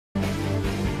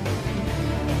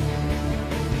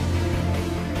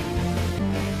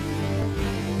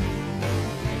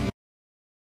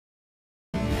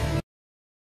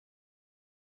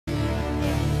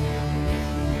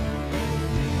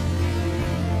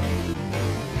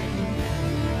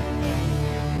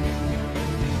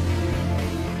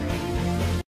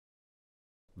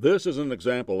This is an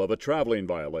example of a traveling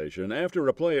violation after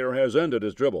a player has ended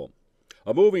his dribble.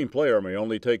 A moving player may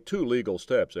only take 2 legal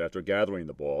steps after gathering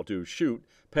the ball to shoot,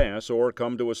 pass, or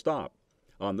come to a stop.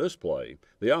 On this play,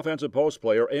 the offensive post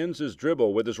player ends his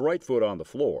dribble with his right foot on the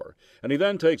floor, and he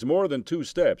then takes more than 2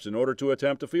 steps in order to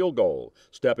attempt a field goal,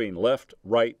 stepping left,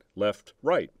 right, left,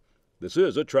 right. This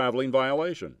is a traveling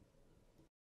violation.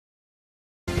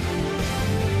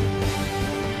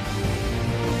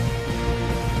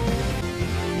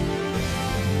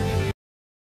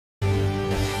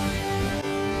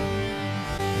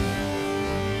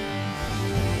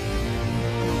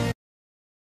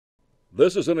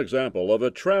 This is an example of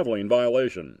a traveling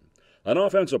violation. An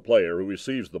offensive player who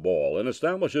receives the ball and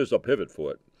establishes a pivot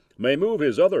foot may move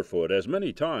his other foot as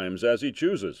many times as he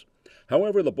chooses.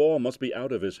 However, the ball must be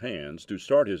out of his hands to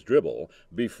start his dribble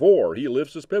before he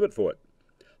lifts his pivot foot.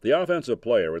 The offensive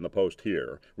player in the post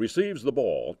here receives the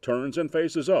ball, turns and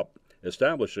faces up,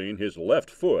 establishing his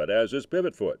left foot as his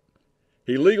pivot foot.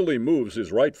 He legally moves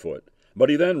his right foot, but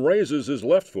he then raises his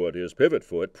left foot, his pivot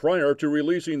foot, prior to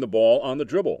releasing the ball on the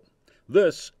dribble.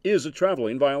 This is a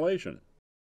traveling violation.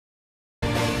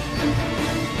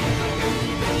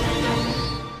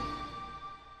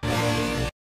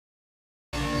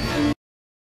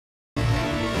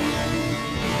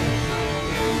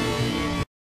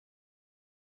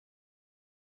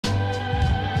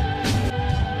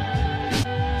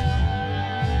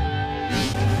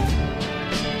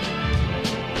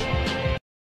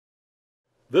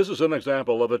 This is an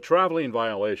example of a traveling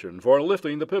violation for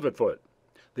lifting the pivot foot.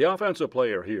 The offensive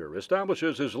player here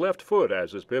establishes his left foot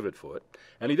as his pivot foot,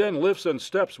 and he then lifts and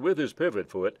steps with his pivot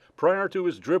foot prior to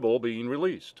his dribble being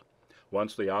released.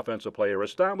 Once the offensive player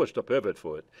established a pivot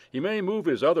foot, he may move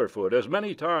his other foot as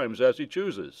many times as he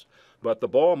chooses, but the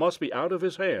ball must be out of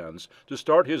his hands to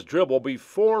start his dribble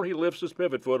before he lifts his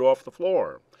pivot foot off the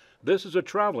floor. This is a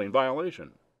traveling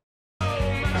violation.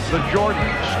 The Jordan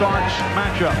starts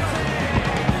matchup.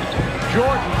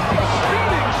 Jordan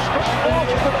speeding straight off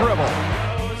the dribble.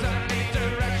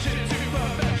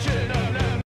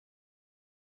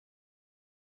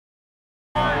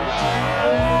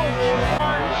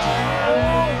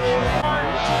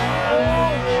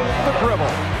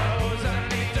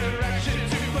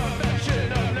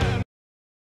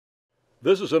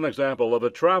 This is an example of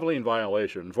a traveling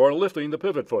violation for lifting the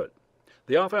pivot foot.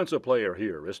 The offensive player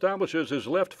here establishes his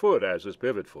left foot as his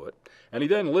pivot foot, and he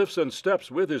then lifts and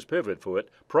steps with his pivot foot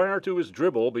prior to his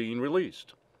dribble being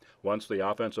released. Once the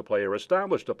offensive player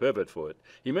established a pivot foot,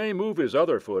 he may move his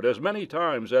other foot as many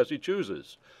times as he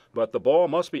chooses, but the ball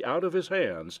must be out of his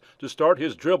hands to start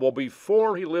his dribble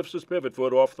before he lifts his pivot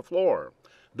foot off the floor.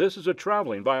 This is a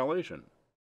traveling violation.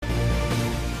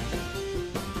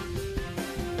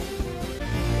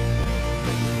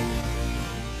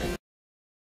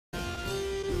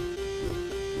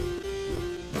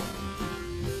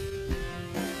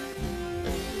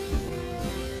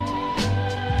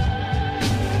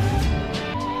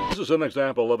 This is an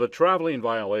example of a traveling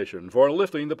violation for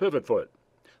lifting the pivot foot.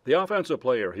 The offensive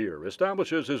player here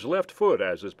establishes his left foot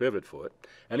as his pivot foot,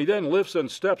 and he then lifts and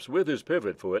steps with his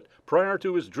pivot foot prior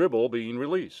to his dribble being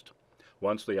released.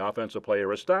 Once the offensive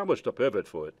player established a pivot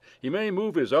foot, he may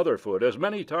move his other foot as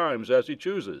many times as he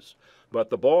chooses, but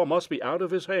the ball must be out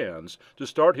of his hands to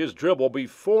start his dribble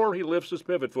before he lifts his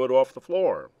pivot foot off the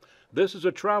floor. This is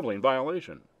a traveling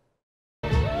violation.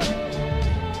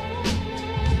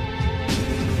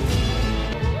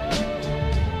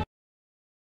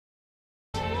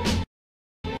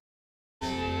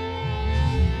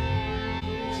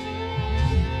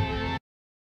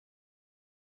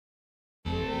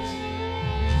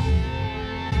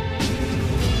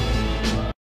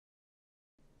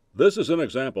 This is an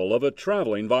example of a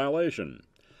traveling violation.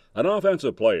 An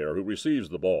offensive player who receives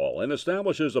the ball and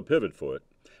establishes a pivot foot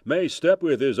may step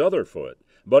with his other foot,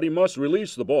 but he must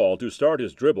release the ball to start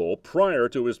his dribble prior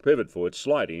to his pivot foot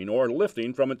sliding or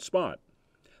lifting from its spot.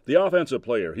 The offensive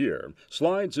player here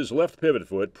slides his left pivot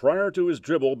foot prior to his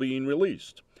dribble being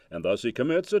released, and thus he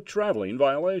commits a traveling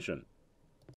violation.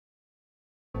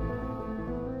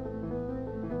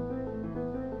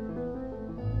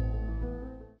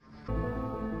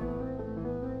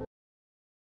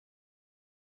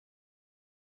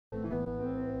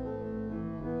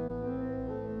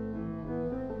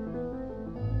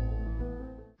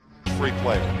 Free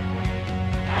player.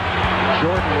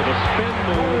 Jordan with a spin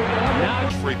move. Now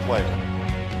free player.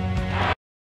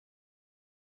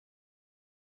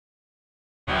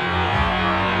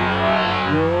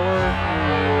 Jordan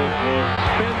with a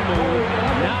spin move.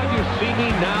 Now you see me,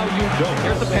 now you don't.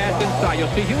 Here's the pass inside. You'll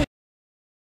see you.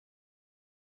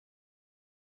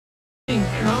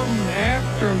 Come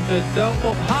after. after him to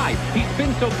double high. He's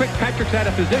been so quick, Patrick's out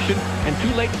of position, and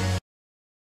too late.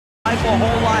 A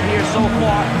whole lot here so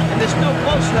far, and they're still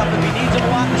close enough. If he needs him a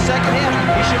lot in the second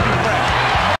half, he should be fresh.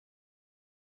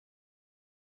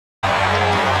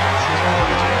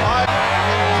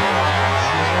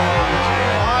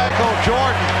 Michael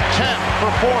Jordan, 10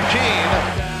 for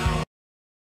 14.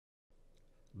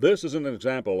 This is an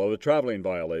example of a traveling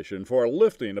violation for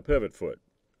lifting a pivot foot.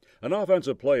 An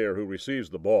offensive player who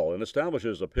receives the ball and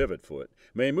establishes a pivot foot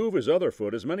may move his other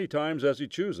foot as many times as he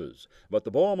chooses, but the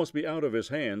ball must be out of his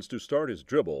hands to start his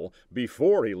dribble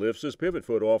before he lifts his pivot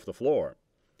foot off the floor.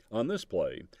 On this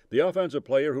play, the offensive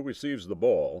player who receives the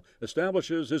ball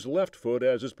establishes his left foot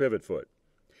as his pivot foot.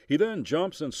 He then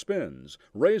jumps and spins,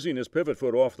 raising his pivot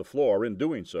foot off the floor in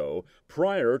doing so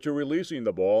prior to releasing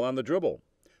the ball on the dribble.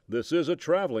 This is a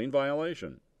traveling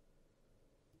violation.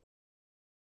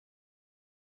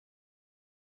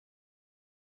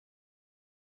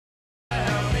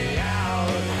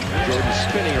 Jordan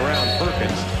spinning around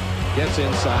Perkins, gets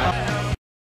inside.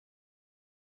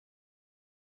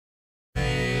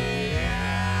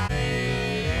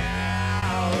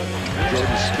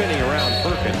 Jordan spinning around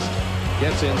Perkins,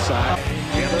 gets inside.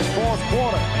 In this fourth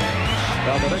quarter,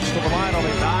 now the Knicks to the line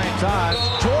only 9 times.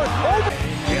 Jordan over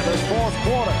in this fourth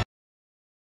quarter.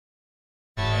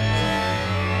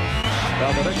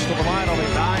 Now the Knicks to the line only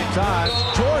 9 times.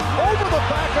 Jordan over the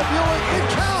back of Ewing. It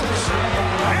counts.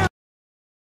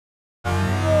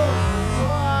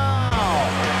 Wow.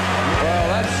 Well,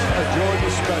 that's a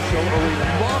Jordan special. A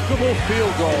remarkable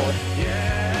field goal.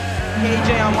 KJ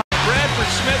on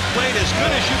Bradford Smith played as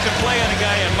good as you can play on a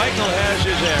guy, and Michael has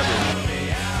his average.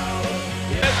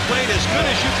 Smith played as good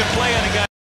as you can play on a guy,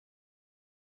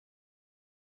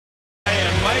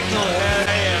 and Michael has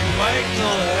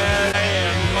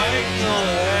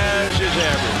his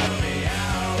average.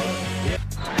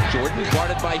 Jordan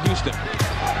guarded by Houston.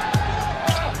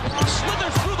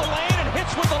 Slithers through the lane and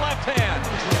hits with the left hand.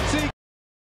 See,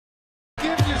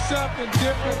 give you something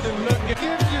different than looking.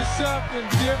 Give you something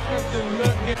different than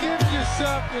looking. Give you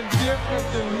something different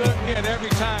than looking every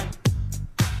time.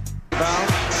 Rebound,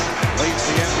 leads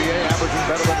the NBA, averaging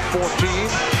better than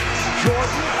 14.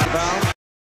 Jordan, rebound,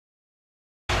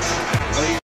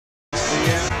 leads the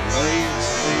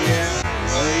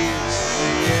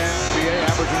NBA,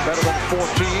 averaging better than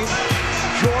 14.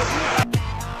 Jordan.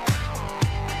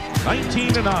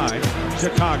 19-9,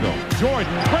 Chicago.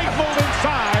 Jordan, great move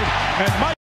inside, and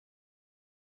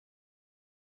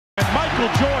Michael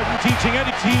Jordan teaching Eddie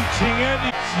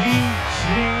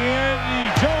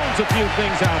Jones a few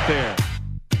things out there.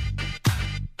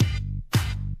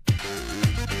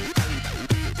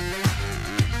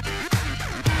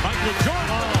 Michael Jordan,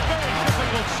 a very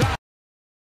difficult shot.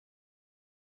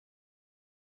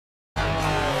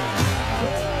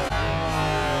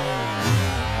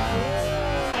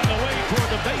 On the way toward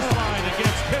the baseline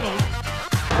against Kittle.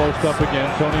 Post up again.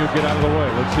 Tony will get out of the way.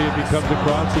 Let's see if he comes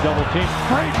across the double team.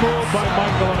 Great move by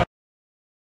Michael.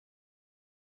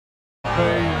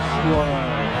 Baseline.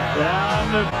 Down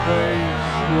the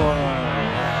baseline.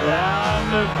 Down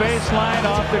the baseline,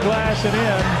 off the glass and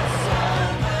in.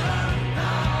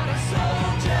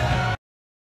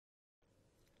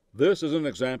 This is an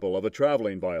example of a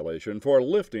traveling violation for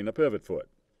lifting a pivot foot.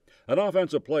 An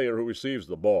offensive player who receives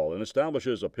the ball and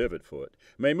establishes a pivot foot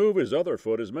may move his other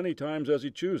foot as many times as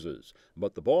he chooses,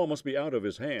 but the ball must be out of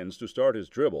his hands to start his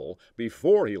dribble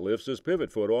before he lifts his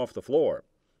pivot foot off the floor.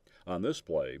 On this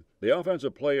play, the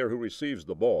offensive player who receives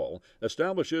the ball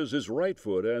establishes his right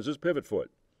foot as his pivot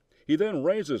foot. He then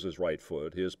raises his right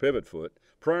foot, his pivot foot,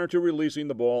 prior to releasing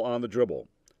the ball on the dribble.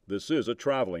 This is a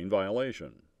traveling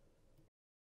violation.